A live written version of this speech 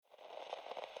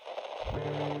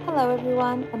Hello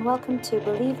everyone and welcome to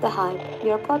Believe the Hype,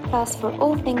 your podcast for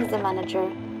all things The Manager,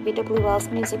 BWL's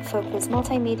music-focused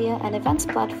multimedia and events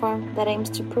platform that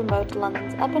aims to promote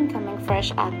London's up-and-coming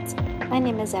fresh acts. My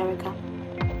name is Erica.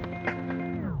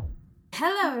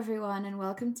 Hello everyone and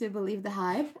welcome to Believe the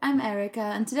Hype. I'm Erica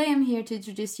and today I'm here to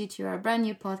introduce you to our brand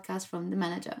new podcast from The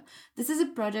Manager. This is a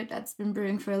project that's been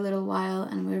brewing for a little while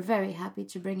and we're very happy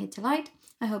to bring it to light.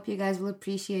 I hope you guys will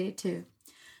appreciate it too.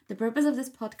 The purpose of this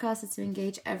podcast is to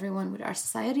engage everyone with our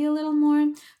society a little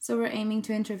more, so we're aiming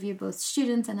to interview both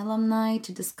students and alumni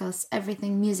to discuss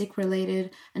everything music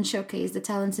related and showcase the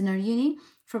talents in our uni,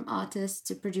 from artists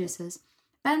to producers.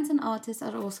 Bands and artists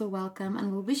are also welcome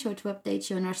and we'll be sure to update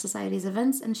you on our society's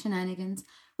events and shenanigans.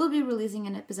 We'll be releasing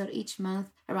an episode each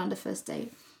month around the first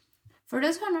day. For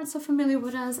those who are not so familiar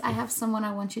with us, I have someone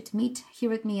I want you to meet. Here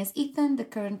with me is Ethan, the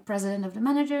current president of The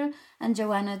Manager, and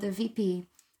Joanna, the VP.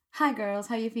 Hi girls,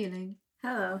 how are you feeling?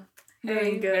 Hello. Hey,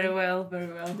 Doing good. very well.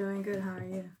 Doing good, how are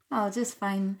you? Oh, just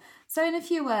fine. So in a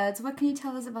few words, what can you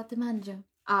tell us about The Manager?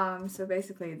 So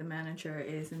basically The Manager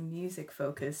is a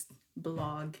music-focused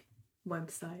blog,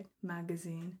 website,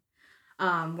 magazine.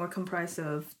 We're comprised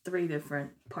of 3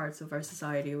 different parts of our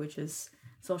society, which is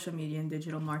social media and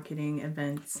digital marketing,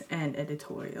 events, and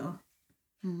editorial.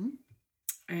 Mm-hmm.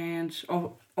 And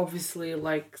obviously,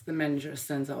 like, The Manager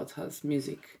stands out as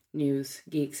music, news,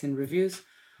 gigs, and reviews.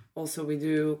 Also, we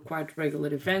do quite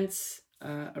regular events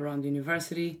around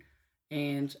university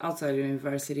and outside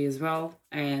university as well.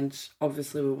 And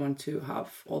obviously, we want to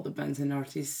have all the bands and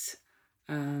artists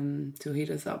to hit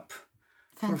us up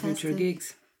for future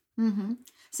gigs. Mm-hmm.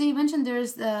 So you mentioned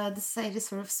there's the society is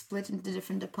sort of split into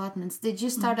different departments. Did you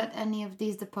start at any of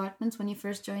these departments when you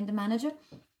first joined The Manager?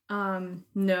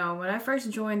 No. When I first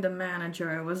joined The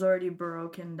Manager, it was already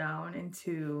broken down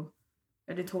into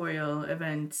editorial,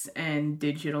 events, and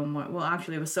digital. Well,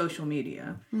 actually, it was social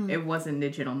media. It wasn't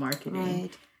digital marketing.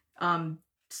 Right.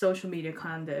 Social media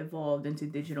kind of evolved into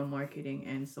digital marketing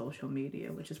and social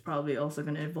media, which is probably also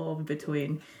going to evolve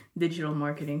between digital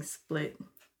marketing split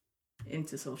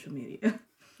into social media.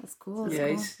 That's cool. Yeah,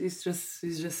 it's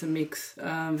just a mix.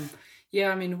 Yeah,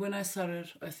 I mean, when I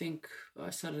started, I think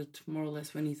I started more or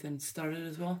less when Ethan started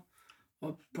as well,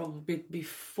 or probably a bit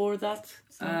before that.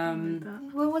 Like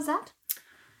that. What was that?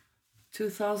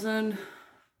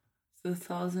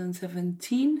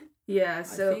 2017. Yeah,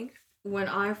 so I think. When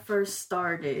I first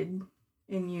started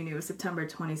in uni, it was September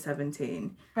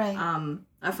 2017. Right.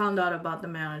 I found out about The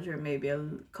Manager maybe a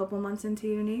couple months into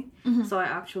uni. Mm-hmm. So I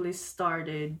actually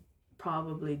started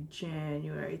probably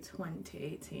January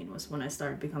 2018 was when I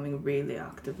started becoming really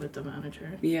active with The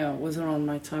Manager. Yeah, it was around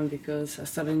my time because I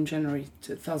started in January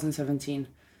 2017.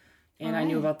 And I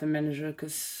knew about The Manager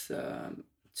because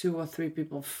 2 or 3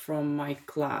 people from my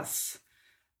class,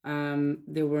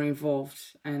 they were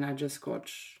involved, and I just got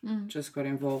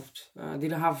involved.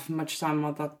 Didn't have much time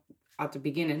at the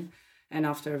beginning, and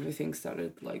after everything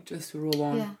started like just to roll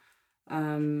on. Yeah.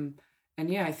 And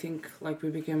yeah, I think like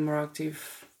we became more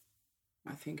active,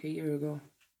 I think a year ago.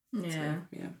 Yeah. So,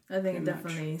 yeah. I think it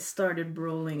definitely started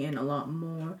rolling in a lot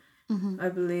more. Mm-hmm. I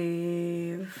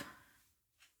believe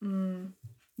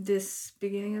this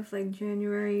beginning of like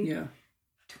January. Yeah.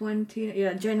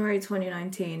 January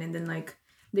 2019, and then like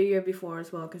the year before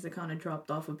as well, because it kind of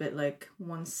dropped off a bit like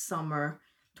once summer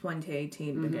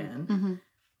 2018 began. Mm-hmm.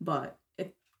 But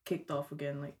it kicked off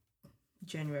again like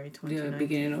January 2019. Yeah,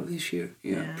 beginning of this year.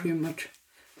 Yeah, pretty much.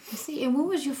 I see. And what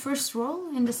was your first role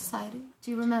in the society?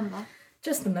 Do you remember?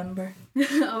 Just a member.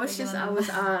 I was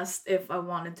asked if I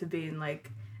wanted to be in like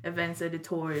events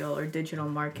editorial or digital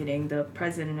marketing. The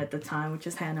president at the time, which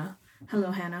is Hannah.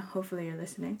 Hello, Hannah. Hopefully you're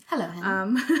listening. Hello,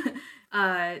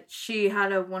 Hannah. She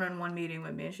had a one-on-one meeting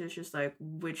with me, and she was just like,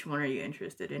 which one are you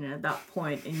interested in? And at that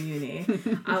point in uni,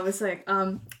 I was like,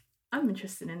 I'm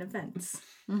interested in events.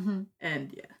 Mm-hmm.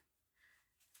 And yeah.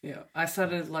 Yeah, I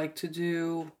started like to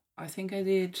do, I think I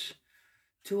did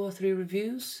 2 or 3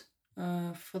 reviews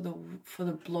for the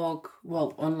blog,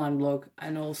 well, online blog,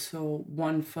 and also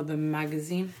one for the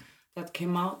magazine that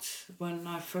came out when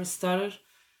I first started.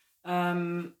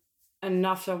 And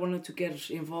after I wanted to get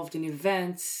involved in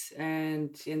events,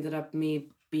 and ended up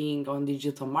me being on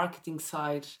digital marketing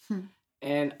side.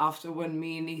 And after when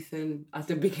me and Ethan at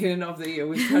the beginning of the year,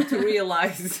 we started to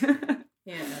realize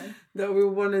that we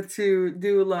wanted to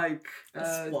do like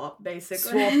a swap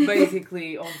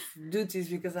basically of duties,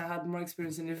 because I had more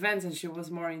experience in events and she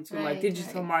was more into like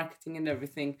digital marketing and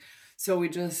everything. So we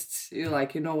just, you're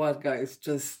like, you know what, guys,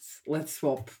 just let's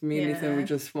swap. Me and Ethan, we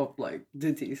just swap like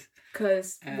duties.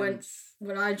 Because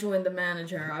when I joined the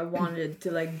manager, I wanted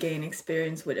to like gain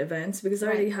experience with events because I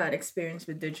already had experience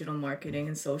with digital marketing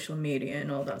and social media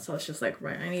and all that. So I was just like,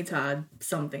 right, I need to add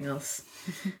something else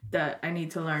that I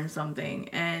need to learn something.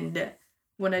 And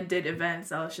when I did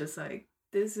events, I was just like,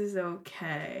 this is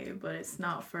okay, but it's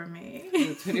not for me.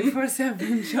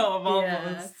 24/7 job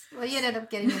almost. Well, you ended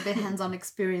up getting a bit hands-on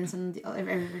experience in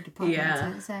every department, Yeah. I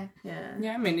would say.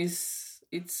 Yeah. I mean, it's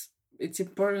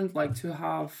important like to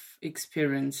have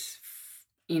experience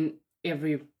in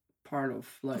every part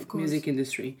of like course. music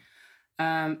industry.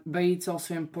 But it's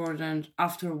also important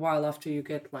after a while, after you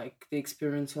get like the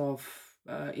experience of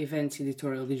events,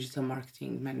 editorial, digital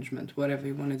marketing, management, whatever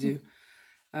you want to do.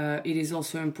 It is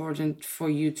also important for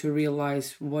you to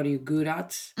realize what you're good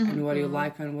at and what you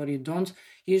like and what you don't.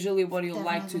 Usually what you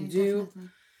like to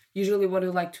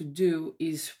do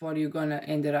is what you're gonna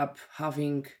end up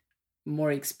having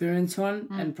more experience on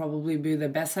and probably be the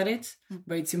best at it.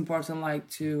 But it's important like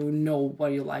to know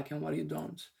what you like and what you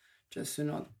don't, just to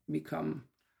not become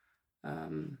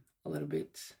a little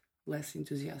bit less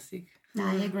enthusiastic.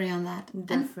 I agree on that.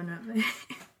 Definitely.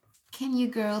 Can you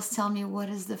girls tell me what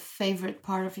is the favorite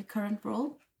part of your current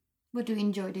role? What do you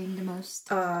enjoy doing the most?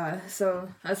 So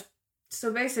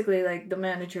basically, like the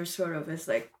manager sort of is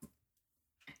like,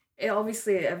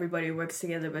 obviously everybody works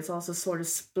together, but it's also sort of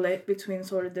split between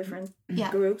sort of different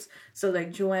groups. So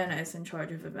like Joanna is in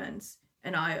charge of events,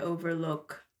 and I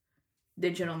overlook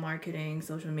digital marketing,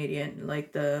 social media, and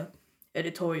like the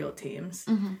editorial teams,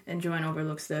 and Joanna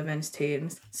overlooks the events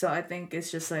teams. So I think it's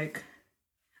just like,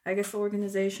 I guess the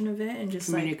organization of it and just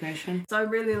communication. Like, so I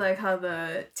really like how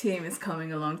the team is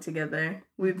coming along together.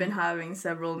 We've been having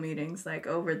several meetings like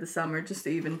over the summer just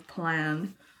to even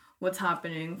plan what's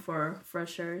happening for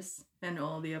freshers and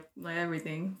all the like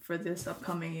everything for this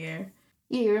upcoming year.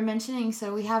 Yeah, you were mentioning,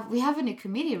 so we have a new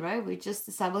committee, right? We just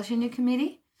established a new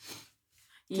committee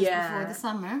just before the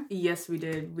summer. Yes, we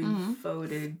did. We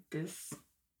voted this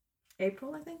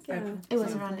April, I think. Yeah, it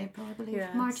was around April, I believe.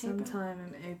 Yeah, March, sometime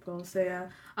in April. So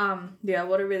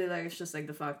what I really like is just like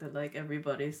the fact that like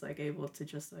everybody's like able to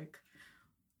just like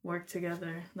work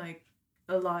together like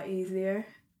a lot easier.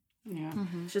 Yeah,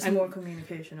 it's just more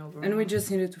communication overall. And we just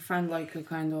needed to find like a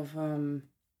kind of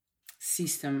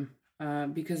system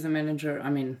because the manager,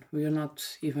 I mean, we are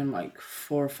not even like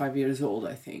 4 or 5 years old,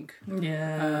 I think.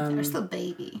 Yeah, we're still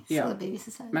baby. Still a baby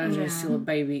society. Manager is still a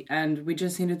baby, and we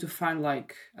just needed to find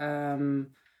like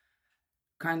kind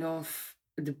of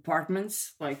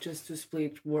departments, like just to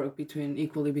split work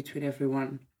equally between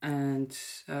everyone, and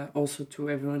also to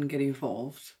everyone get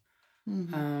involved.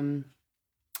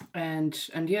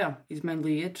 And yeah, it's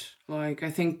mainly it. Like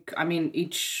I think, I mean,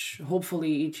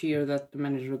 hopefully each year that the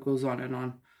manager goes on and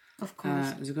on, of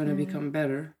course, is going to become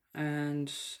better,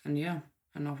 and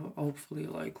hopefully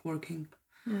like working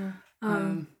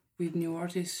with new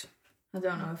artists. I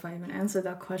don't know if I even answered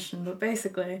that question, but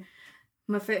basically,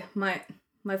 my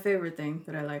favorite thing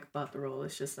that I like about the role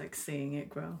is just like seeing it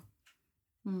grow.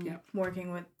 Yeah,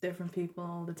 working with different people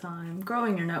all the time,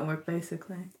 growing your network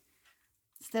basically.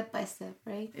 Step by step,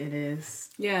 right? It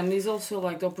is. Yeah, and there's also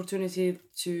like the opportunity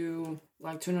to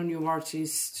know new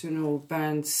artists, to know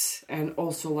bands, and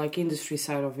also like industry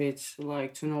side of it,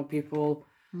 like to know people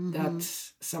that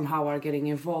somehow are getting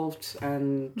involved,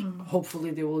 and hopefully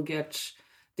they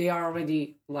are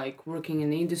already like working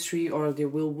in the industry, or they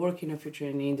will work in the future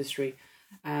in the industry,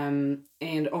 and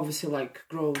obviously like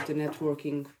grow the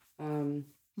networking,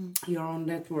 your own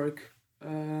network.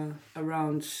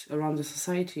 Around the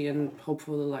society, and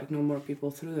hopefully like know more people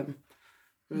through them.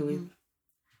 Really,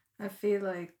 I feel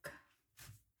like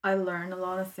I learn a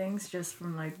lot of things just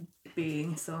from like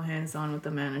being so hands-on with the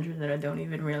manager that I don't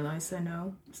even realize I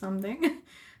know something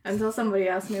until somebody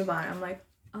asks me about it. I'm like,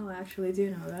 oh, I actually do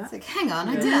know that. It's like, hang on,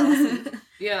 I did.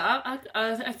 Yeah,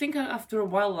 I think after a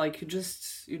while, like you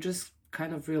just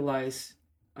kind of realize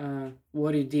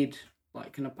what you did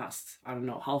like in the past, I don't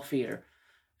know, half year.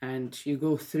 And you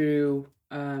go through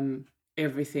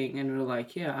everything, and you're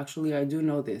like, yeah, actually, I do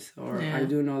know this, or I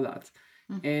do know that,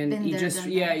 and you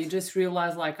just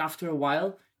realize like after a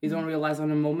while, you don't realize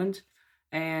on a moment,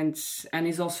 and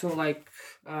it's also like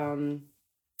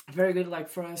very good like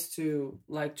for us to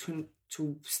like to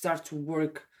start to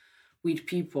work with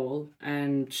people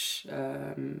and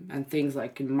things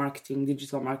like in marketing,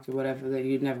 digital marketing, whatever, that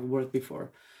you never worked before.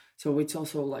 So it's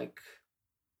also like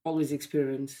always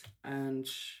experience, and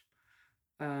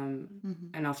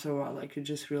after a while, like you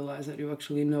just realize that you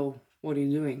actually know what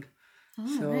you're doing.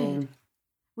 Right.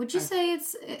 Would you say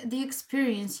it's the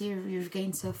experience you've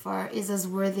gained so far is as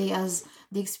worthy as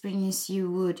the experience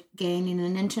you would gain in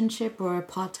an internship or a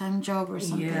part-time job or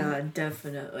something? Yeah,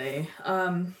 definitely.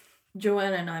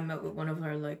 Joanna and I met with one of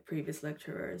our like previous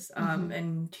lecturers,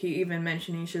 and he even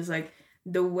mentioned, she's like,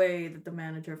 the way that the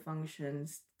manager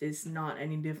functions is not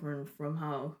any different from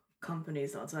how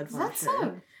companies outside function. That's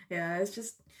so. Yeah, it's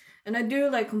just, and I do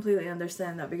like completely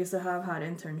understand that because I have had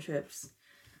internships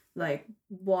like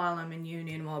while I'm in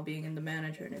uni and while being in the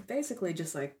manager, and it basically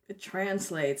just like it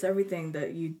translates everything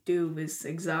that you do is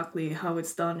exactly how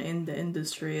it's done in the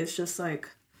industry. It's just like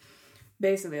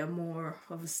basically a more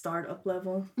of a startup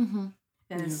level, and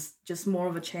it's just more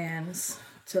of a chance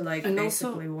to like and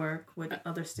basically work with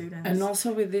other students. And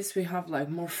also with this, we have like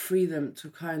more freedom to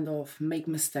kind of make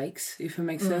mistakes, if it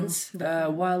makes sense.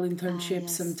 While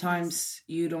internships, sometimes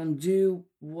you don't do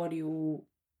what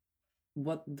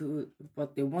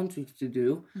they want you to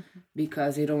do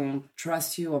because they don't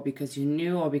trust you, or because you're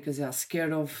new, or because they are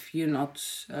scared of you not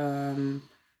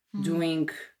doing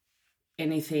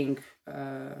anything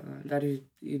that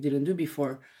you didn't do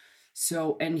before.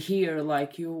 So, and here,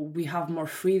 like we have more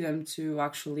freedom to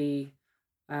actually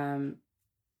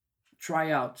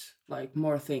try out like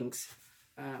more things,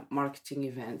 marketing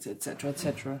events,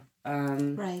 etc.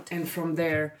 Right. And from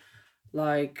there,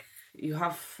 like you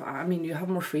have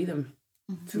more freedom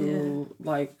to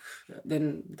like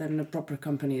than a proper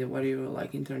company where you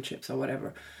like internships or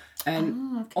whatever.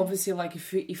 And obviously, like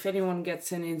if anyone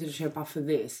gets an internship after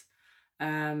this,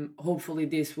 hopefully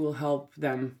this will help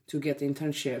them to get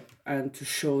internship and to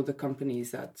show the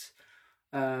companies that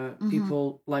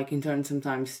people like interns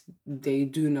sometimes they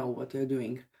do know what they're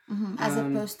doing, as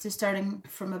opposed to starting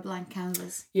from a blank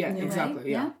canvas. Yeah,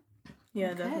 exactly. Right?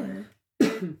 Yeah, definitely.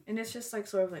 And it's just like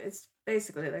sort of like, it's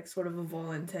basically like sort of a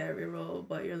voluntary role,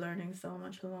 but you're learning so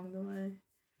much along the way.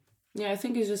 Yeah, I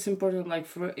think it's just important, like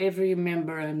for every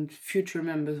member and future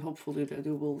members, hopefully that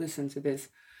they will listen to this.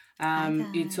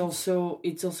 It's also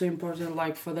important,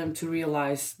 like for them to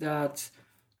realize that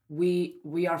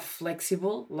we are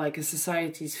flexible, like a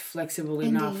society is flexible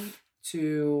enough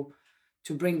to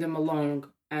bring them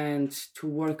along and to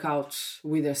work out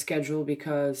with their schedule,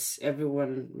 because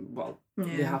everyone,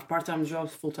 they have part-time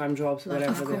jobs, full-time jobs,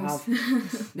 whatever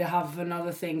they have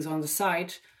another things on the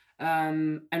side,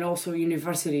 and also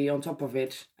university on top of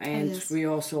it. And we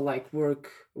also like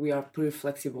we are pretty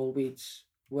flexible with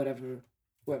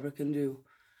whoever can do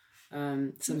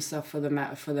some stuff for the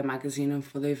magazine and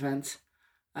for the event.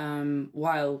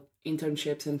 While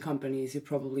internships and companies, you're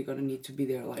probably gonna need to be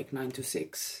there like 9 to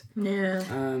 6.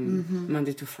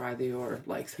 Monday to Friday, or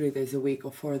like 3 days a week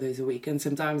or 4 days a week. And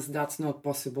sometimes that's not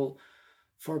possible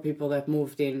for people that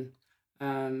moved in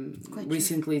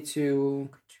recently to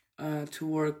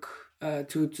work,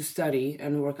 to study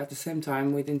and work at the same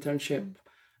time with internship.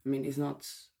 I mean, it's not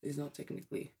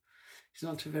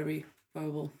very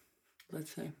viable,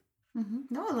 let's say.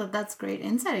 No, that's great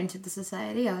insight into the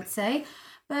society, I would say.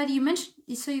 But you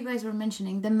guys were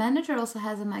mentioning the manager also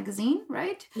has a magazine,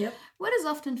 right? Yep. What is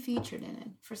often featured in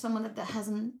it for someone that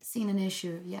hasn't seen an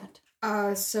issue yet?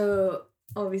 So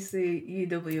obviously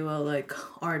UWL, like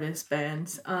artist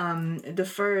bands. The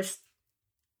first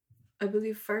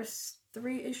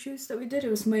 3 issues that we did, it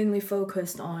was mainly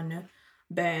focused on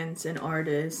bands and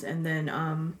artists, and then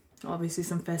obviously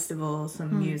some festivals,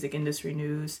 some music industry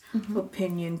news,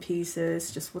 opinion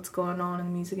pieces, just what's going on in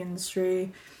the music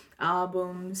industry,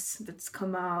 albums that's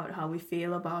come out, how we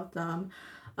feel about them.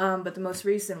 But the most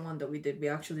recent one that we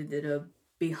actually did a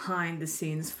behind the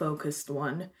scenes focused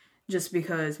one, just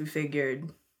because we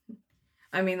figured,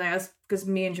 I mean, like us, because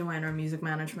me and Joanna are music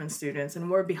management students and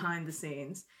we're behind the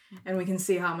scenes and we can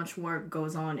see how much work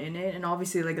goes on in it. And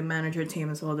obviously like the manager team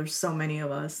as well, there's so many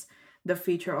of us, the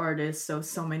feature artists,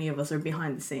 so many of us are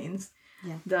behind the scenes,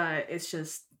 that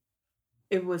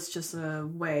it was just a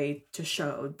way to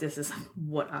show this is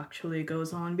what actually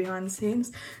goes on behind the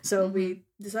scenes. So we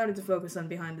decided to focus on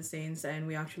behind the scenes, and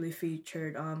we actually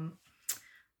featured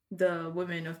the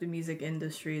women of the music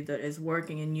industry that is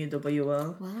working in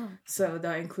UWL. Wow. So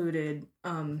that included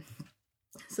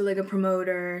like a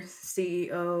promoter,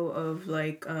 CEO of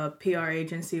like a PR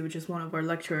agency, which is one of our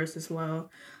lecturers as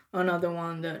well. Another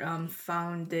one that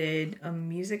founded a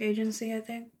music agency, I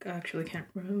think. I actually can't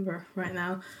remember right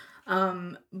now.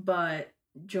 But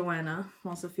Joanna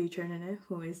also featured in it,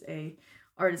 who is a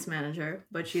artist manager,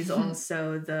 but she's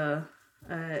also the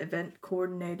event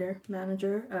coordinator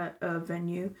manager at a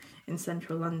venue in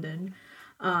central London,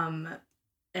 and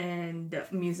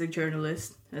music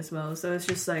journalist as well. So it's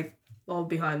just like all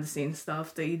behind the scenes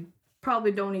stuff that you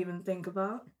probably don't even think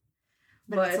about.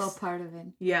 But it's all part of it.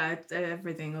 Yeah, it's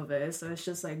everything of it. So it's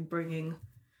just like bringing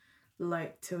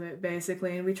light to it,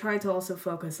 basically. And we try to also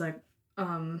focus like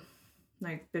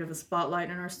bit of a spotlight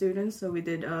on our students. So we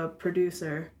did a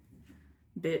producer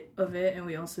bit of it, and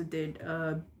we also did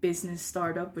a business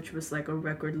startup, which was like a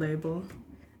record label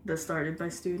that started by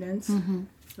students.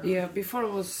 So. Yeah, before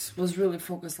it was really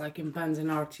focused like in bands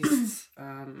and artists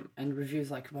and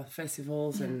reviews like about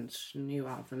festivals and new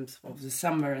albums of the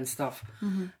summer and stuff.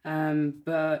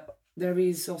 But there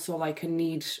is also like a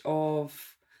need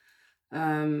of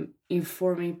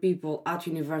informing people at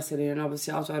university and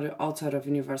obviously outside of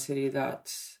university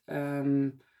that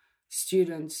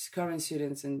students, current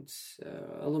students and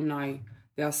alumni,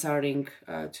 they are starting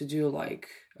to do like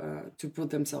to put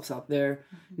themselves out there,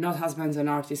 not as bands and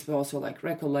artists, but also like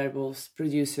record labels,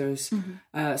 producers,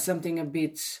 something a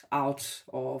bit out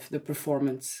of the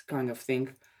performance kind of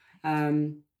thing.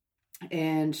 And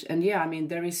yeah, I mean,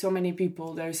 there is so many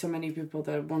people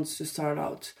that wants to start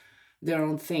out their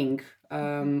own thing,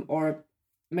 or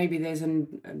maybe there's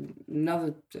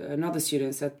another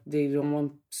students that they don't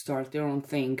want to start their own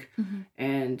thing,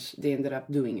 and they ended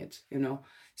up doing it, you know.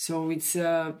 So it's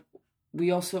we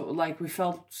also like we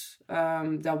felt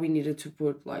that we needed to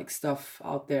put like stuff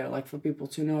out there, like for people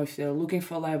to know if they're looking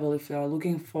for a label, if they're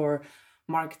looking for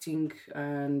marketing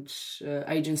and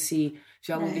agency, if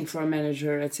you're looking for a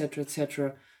manager, etc.,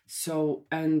 etc. So,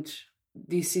 and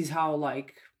this is how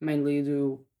like mainly you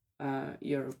do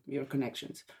your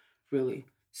connections, really.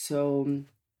 So,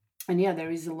 and yeah,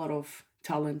 there is a lot of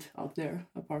talent out there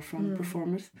apart from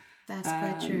performers. That's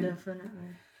quite true.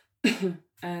 Definitely.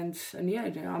 and yeah,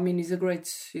 I mean, it's a great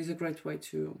way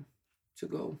to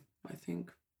go, I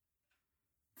think.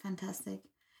 Fantastic.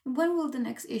 When will the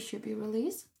next issue be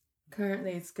released?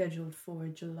 Currently, it's scheduled for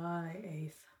July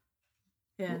 8th.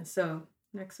 Yeah, so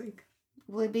next week.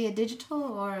 Will it be a digital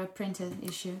or a printed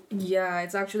issue? Yeah,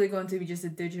 it's actually going to be just a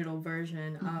digital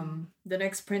version. The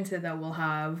next printed that we'll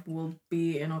have will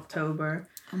be in October,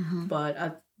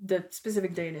 but the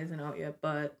specific date isn't out yet.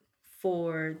 But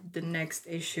for the next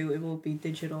issue, it will be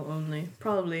digital only.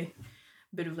 Probably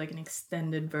a bit of like an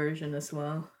extended version as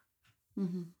well.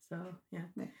 So, yeah.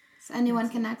 So anyone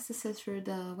can access it through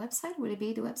the website? Would it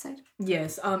be the website?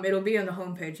 Yes, it'll be on the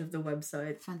homepage of the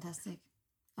website. Fantastic.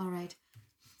 All right.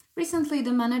 Recently,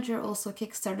 the manager also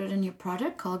kickstarted a new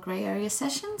project called Grey Area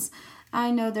Sessions. I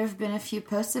know there have been a few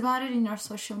posts about it in our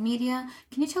social media.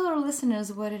 Can you tell our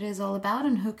listeners what it is all about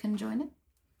and who can join it?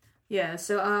 Yeah,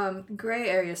 so Grey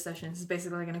Area Sessions is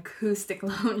basically like an acoustic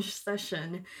lounge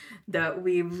session that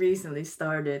we recently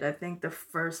started. I think the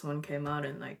first one came out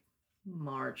in like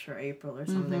March or April or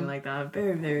something like that.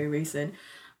 Very, very recent.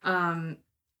 And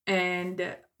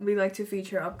we like to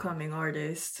feature upcoming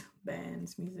artists,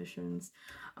 bands, musicians.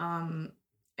 And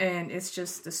it's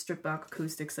just a stripped back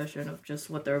acoustic session of just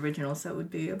what the original set would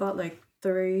be, about like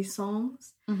 3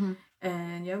 songs.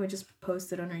 And yeah, we just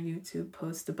post it on our YouTube,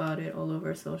 post about it all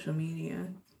over social media,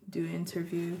 do an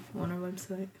interview on our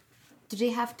website. Do they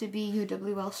have to be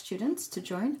UWL students to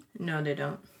join? No, they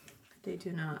don't. They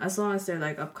do not. As long as they're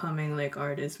like upcoming like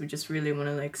artists, we just really want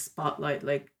to like spotlight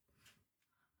like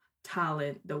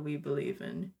talent that we believe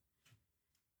in.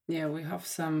 Yeah, we have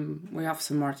some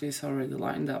artists already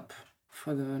lined up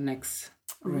for the next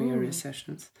Grey Area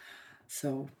Sessions.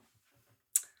 So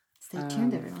stay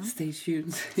tuned, everyone. Stay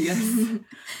tuned. Yes.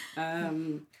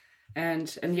 And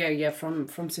yeah,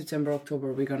 from September,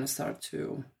 October, we're gonna start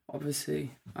to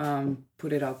obviously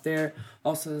put it out there.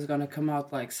 Also, there's gonna come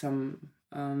out like some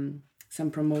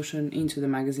promotion into the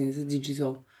magazines, the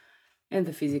digital and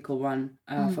the physical one,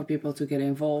 for people to get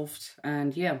involved.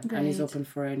 And yeah, and it's open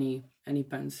for any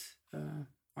bands,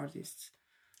 artists.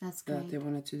 That's great. That they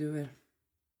wanted to do it.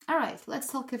 All right, let's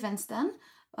talk events then.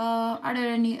 Are there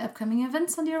any upcoming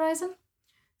events on the horizon?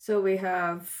 So we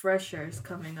have Freshers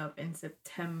coming up in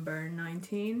September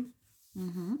 19.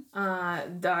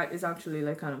 That is actually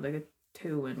like kind of like a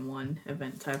 2-in-1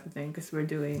 event type of thing, because we're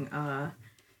doing a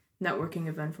networking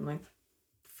event from like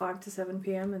 5 to 7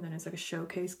 p.m. and then it's like a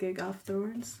showcase gig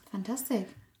afterwards. Fantastic.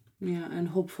 Yeah, and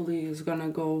hopefully it's gonna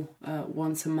go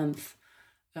once a month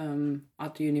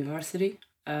at the university,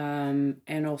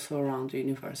 and also around the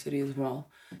university as well.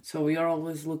 So we are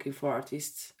always looking for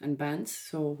artists and bands.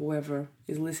 So whoever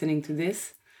is listening to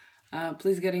this,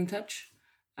 please get in touch.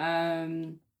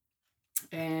 And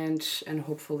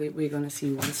hopefully we're gonna see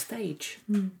you on stage.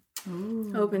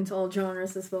 Open to all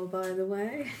genres as well, by the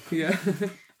way. Yeah.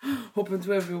 Open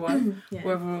to everyone,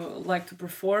 whoever would like to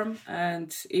perform.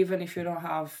 And even if you don't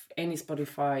have any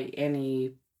Spotify,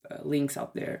 any links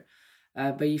out there,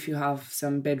 but if you have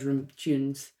some bedroom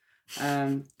tunes,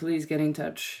 please get in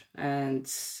touch. And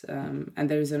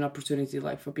there is an opportunity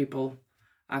like for people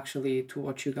actually to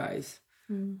watch you guys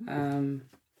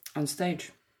on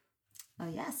stage. Oh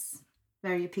yes,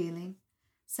 very appealing.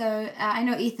 So I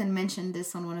know Ethan mentioned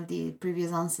this on one of the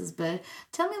previous answers, but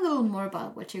tell me a little more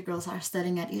about what your girls are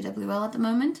studying at UWL at the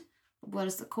moment. What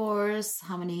is the course?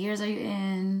 How many years are you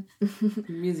in?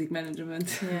 Music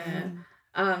management.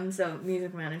 Yeah. So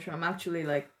music management. I'm actually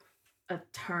like a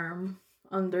term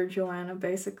under Joanna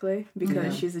basically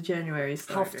because she's a January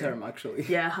starter. Half term actually.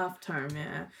 Yeah, half term.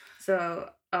 Yeah. So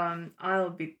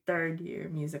I'll be third year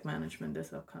music management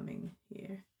this upcoming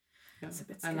year. Yeah.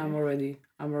 And I'm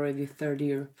already third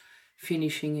year,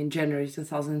 finishing in January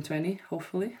 2020.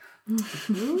 Hopefully,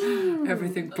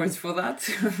 everything points for that,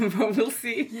 but we'll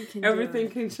see. Everything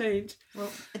can change. Well,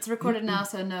 it's recorded now,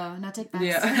 so no take backs.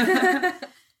 Yeah.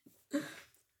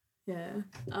 Yeah.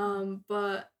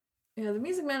 But yeah, the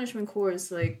music management course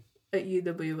like at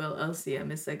UWL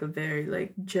LCM is like a very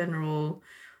like general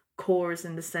course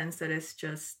in the sense that it's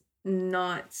just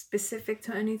not specific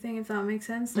to anything, if that makes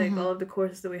sense. Like all of the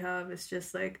courses that we have is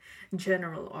just like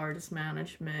general artist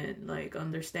management, like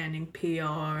understanding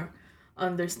PR,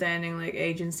 understanding like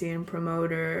agency and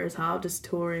promoters, how does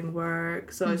touring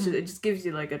work. So it just gives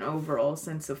you like an overall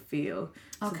sense of feel.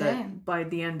 So that by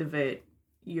the end of it,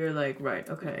 you're like, right,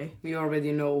 okay, you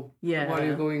already know what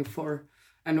you're going for,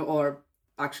 and or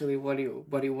actually what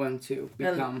you want to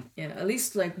become. At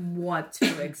least like what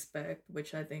to expect,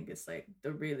 which I think is like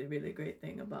the really, really great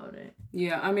thing about it.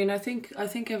 Yeah, I mean, I think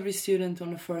every student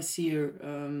on the first year,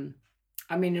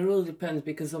 I mean, it really depends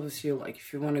because obviously, like,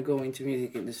 if you want to go into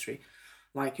music industry,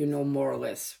 like, you know more or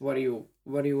less what are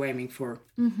you aiming for.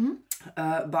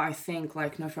 But I think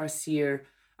like in the first year,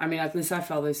 I mean, at least I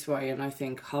felt this way, and I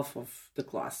think half of the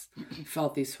class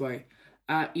felt this way.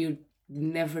 You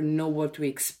never know what to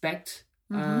expect.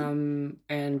 And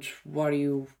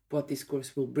what this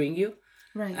course will bring you.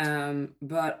 Right.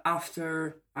 But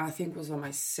after, I think it was on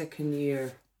my second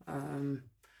year, on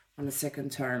the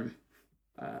second term,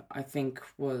 I think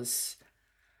was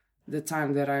the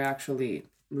time that I actually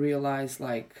realized,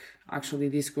 like, actually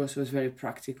this course was very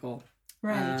practical.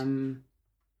 Right.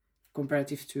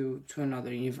 Comparative to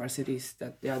another universities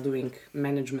that they are doing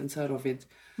management side of it.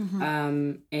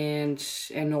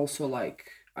 And also, like,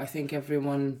 I think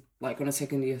everyone, like, on a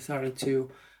second year started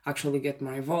to actually get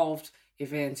more involved,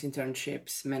 events,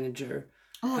 internships, manager.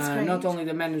 Oh, that's great. Not only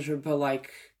the manager, but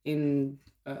like in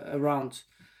around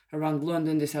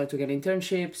London, they started to get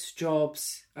internships,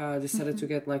 jobs. They started to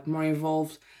get like more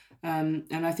involved, and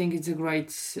I think it's a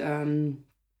great.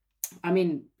 I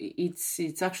mean,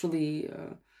 it's actually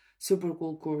a super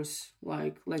cool course.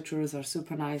 Like, lecturers are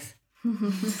super nice.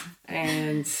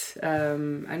 and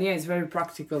yeah, it's very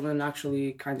practical and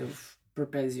actually kind of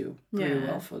prepares you pretty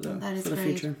well for the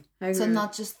future. So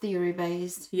not just theory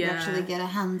based. You actually get a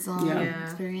hands-on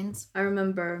experience. I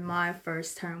remember my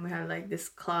first term we had like this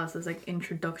class was like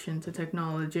introduction to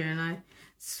technology, and I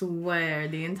swear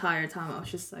the entire time I was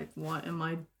just like, what am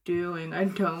I doing? I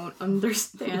don't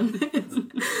understand this.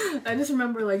 I just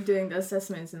remember like doing the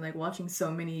assessments and like watching so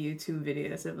many YouTube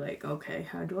videos of like, okay,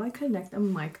 how do I connect a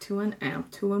mic to an amp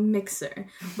to a mixer?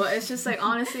 But it's just like,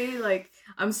 honestly, like,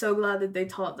 I'm so glad that they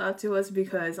taught that to us,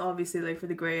 because obviously like for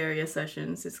the gray area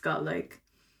sessions, it's got like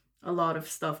a lot of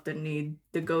stuff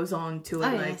that goes on to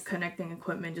it, connecting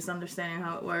equipment, just understanding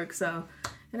how it works. So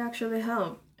it actually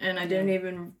helped, and I didn't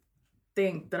even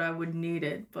think that I would need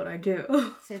it, but I do.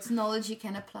 So it's knowledge you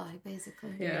can apply,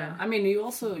 basically. Yeah. I mean, you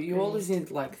always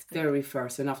need like theory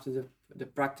first, and after the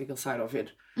practical side of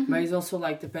it. But it's also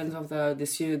like depends on the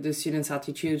student's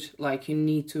attitude. Like, you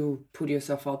need to put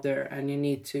yourself out there, and you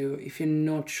need to, if you're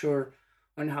not sure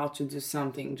on how to do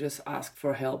something, just ask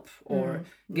for help, or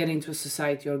get into a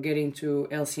society, or get into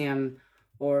LCM,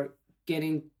 or get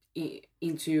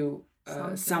into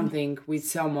something with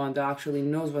someone that actually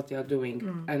knows what they are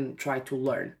doing, and try to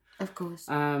learn. Of course.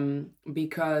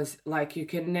 Because like you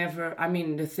can never, I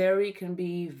mean, the theory can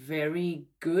be very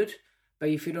good, but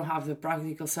if you don't have the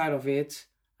practical side of it,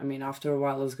 I mean, after a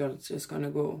while it's just gonna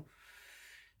go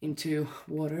into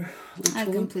water, literally. I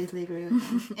completely agree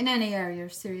with that. In any area,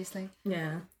 seriously.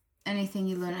 Yeah. Anything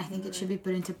you learn, I think it should be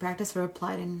put into practice or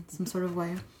applied in some sort of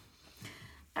way.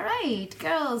 All right,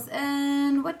 girls,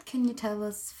 and what can you tell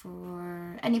us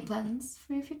for any plans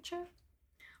for your future?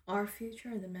 Our future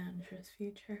or the manager's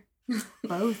future?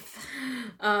 Both.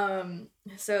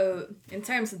 So in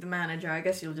terms of the manager, I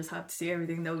guess you'll just have to see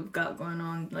everything that we've got going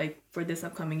on like for this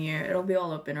upcoming year. It'll be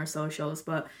all up in our socials,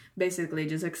 but basically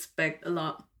just expect a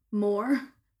lot more,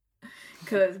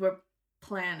 because we're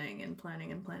planning.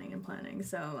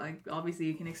 So like obviously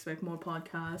you can expect more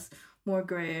podcasts, more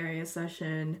gray area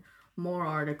session, more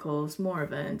articles, more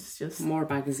events, just more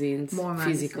magazines,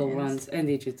 physical ones and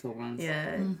digital ones.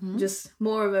 Yeah, just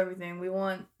more of everything. We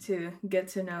want to get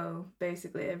to know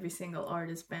basically every single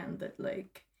artist band that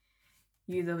like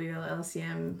UWL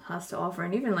LCM has to offer,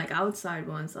 and even like outside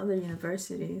ones, other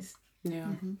universities.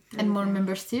 Yeah. And more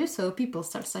members too, so people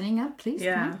start signing up, please.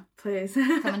 Yeah, please.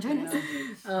 Come and join us.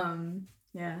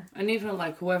 Yeah. And even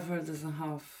like whoever doesn't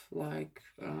have like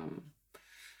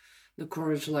the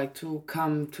courage like to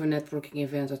come to a networking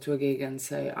event or to a gig and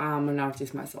say I'm an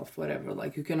artist myself, whatever,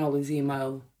 like you can always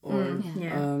email or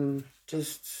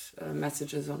just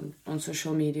messages on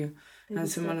social media. And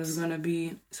someone's gonna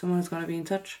be in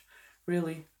touch,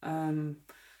 really. And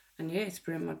yeah, it's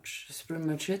pretty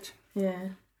much it.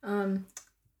 Yeah.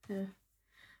 Yeah.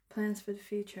 Plans for the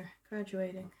future.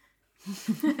 Graduating.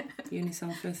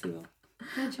 Unisound Festival.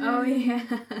 Oh yeah.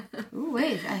 Oh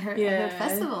wait, I heard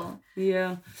festival.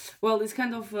 Yeah. Well, it's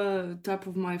kind of type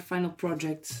of my final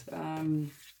project.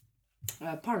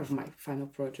 Part of my final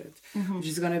project, which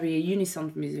is going to be a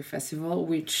Unisound Music Festival,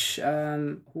 which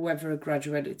whoever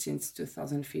graduated since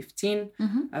 2015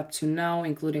 up to now,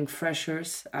 including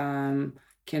freshers,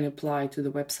 can apply to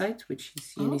the website, which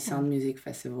is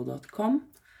unisoundmusicfestival.com.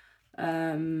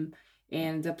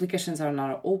 And applications are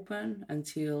now open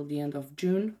until the end of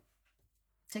June.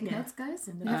 Take notes, guys.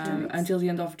 Until the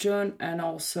end of June, and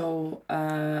also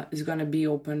is going to be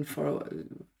open throughout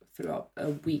a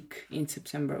week in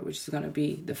September, which is going to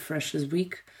be the Freshers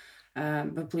Week.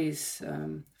 But please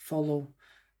follow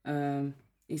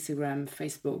Instagram,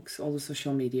 Facebook, all the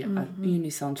social media at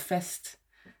Unisound Fest,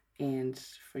 and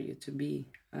for you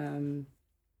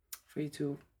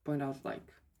to point out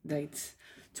like dates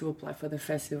to apply for the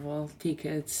festival,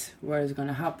 tickets, where it's going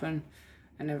to happen,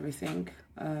 and everything.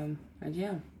 And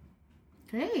yeah.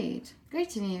 Great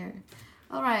to hear.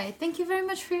 All right, thank you very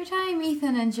much for your time,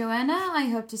 Ethan and Joanna. I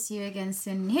hope to see you again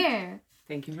soon here.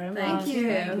 Thank you very much. Thank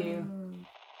you.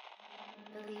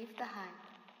 Believe the Hype.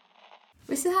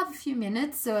 We still have a few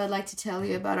minutes, so I'd like to tell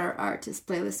you about our artist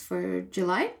playlist for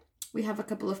July. We have a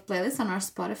couple of playlists on our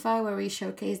Spotify where we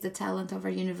showcase the talent of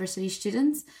our university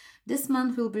students. This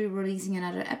month we'll be releasing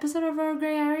another episode of our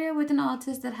Grey Area with an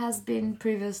artist that has been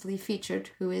previously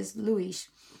featured, who is Luís.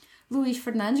 Luís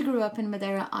Fernandes grew up in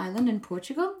Madeira Island in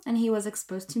Portugal, and he was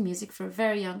exposed to music for a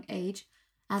very young age,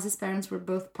 as his parents were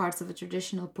both parts of a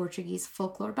traditional Portuguese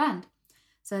folklore band.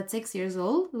 So at 6 years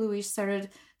old, Luís started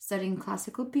studying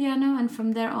classical piano, and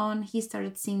from there on, he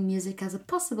started seeing music as a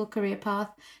possible career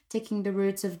path, taking the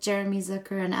roots of Jeremy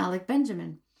Zucker and Alec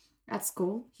Benjamin. At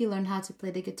school, he learned how to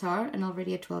play the guitar, and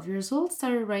already at 12 years old,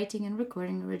 started writing and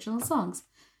recording original songs.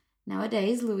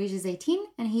 Nowadays, Luís is 18,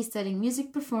 and he's studying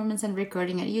music performance and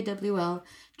recording at UWL,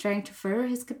 trying to further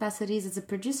his capacities as a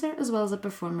producer as well as a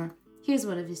performer. Here's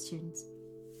one of his tunes.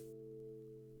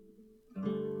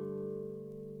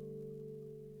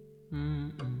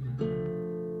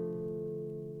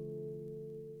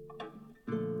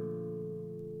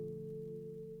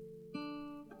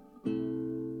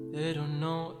 They don't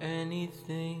know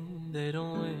anything, they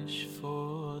don't wish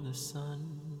for the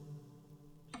sun.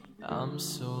 I'm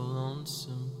so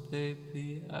lonesome,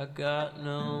 baby, I got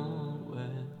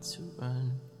nowhere to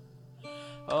run.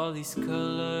 All these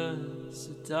colors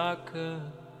are darker,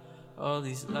 all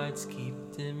these lights keep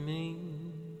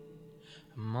dimming.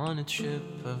 I'm on a trip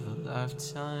of a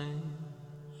lifetime,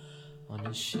 on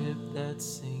a ship that's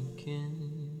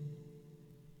sinking.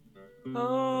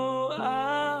 Oh,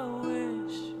 I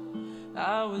wish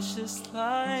I was just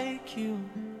like you,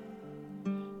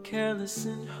 careless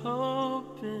and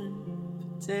hoping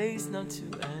for days not to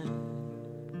end.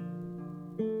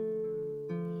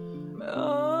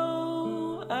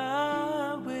 Oh,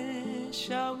 I wish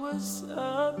I was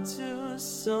up to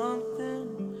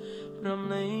something, but I'm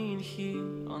laying here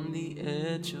on the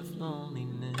edge of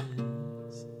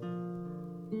loneliness.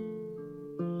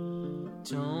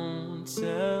 Don't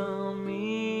tell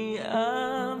me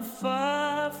I'm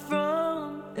far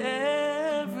from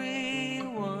everyone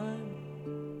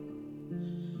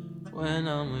when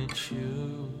I'm with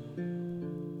you.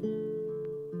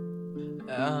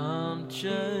 I'm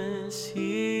just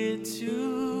here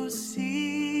to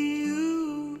see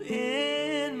you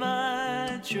in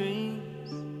my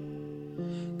dreams,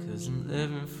 'cause I'm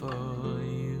living for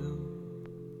you.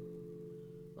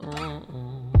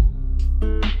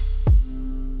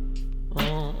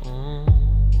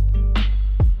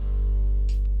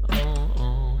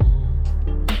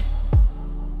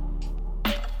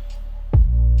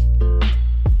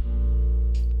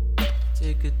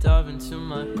 Take a dive into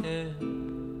my head,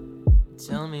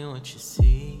 tell me what you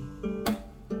see.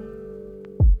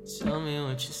 Tell me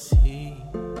what you see.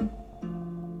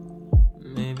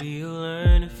 Maybe you'll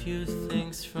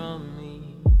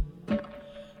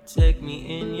Take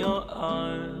me in your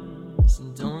arms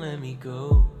and don't let me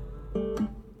go. And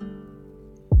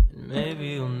maybe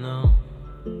you'll know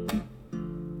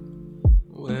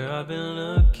where I've been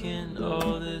looking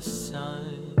all this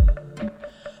time.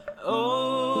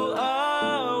 Oh,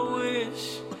 I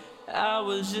wish I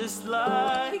was just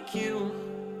like you,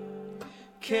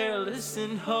 careless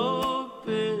and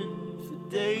hoping for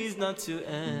days not to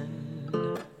end.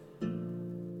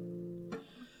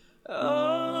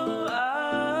 Oh,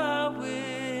 I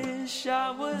wish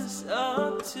I was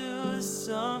up to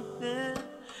something,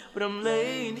 but I'm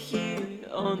laying here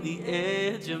on the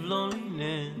edge of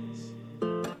loneliness.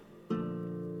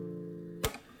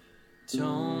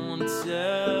 Don't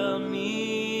tell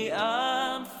me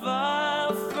I'm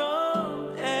far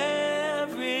from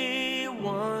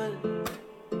everyone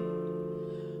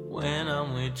when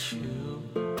I'm with you.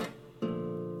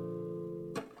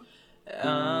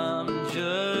 I'm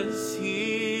just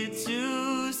here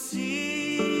to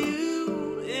see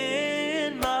you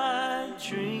in my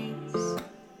dreams,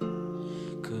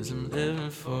 'cause I'm living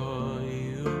for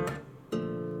you.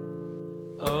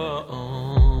 Oh, oh.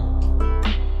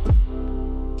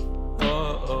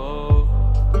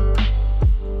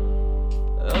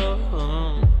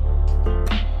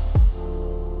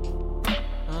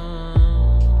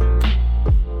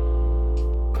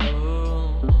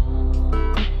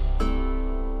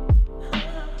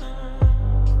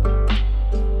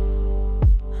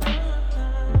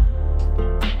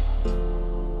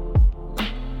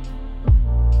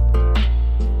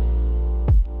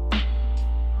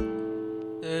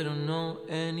 They don't know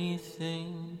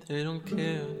anything, they don't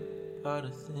care about a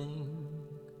thing.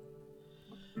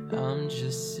 I'm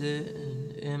just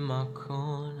sitting in my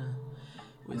corner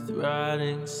with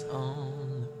writings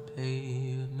on the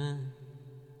pavement.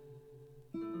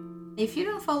 If you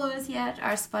don't follow us yet,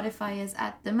 our Spotify is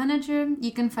at The Manager.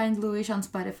 You can find Luis on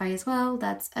Spotify as well.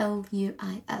 That's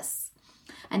Luis.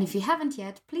 And if you haven't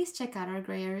yet, please check out our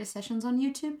Grey Area sessions on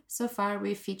YouTube. So far,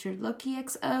 we've featured Loki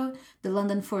XO, the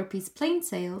London 4-piece Plain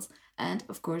Sails, and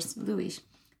of course, Luis.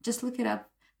 Just look it up.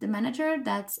 The Manager,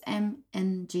 that's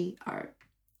MNGR.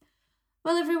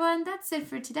 Well, everyone, that's it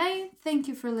for today. Thank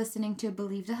you for listening to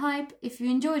Believe the Hype. If you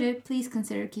enjoyed it, please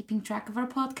consider keeping track of our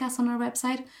podcast on our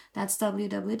website. That's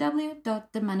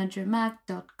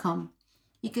www.themanagermag.com.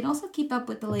 You can also keep up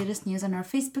with the latest news on our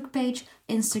Facebook page,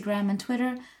 Instagram, and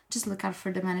Twitter. Just look out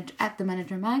for The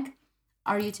Manager Mag.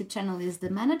 Our YouTube channel is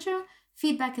The Manager.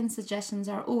 Feedback and suggestions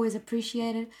are always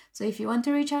appreciated. So if you want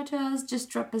to reach out to us, just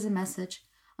drop us a message.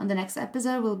 On the next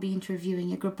episode, we'll be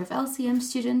interviewing a group of LCM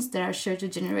students that are sure to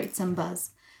generate some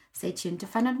buzz. Stay tuned to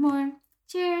find out more.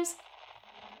 Cheers!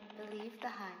 Believe the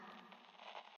Hype.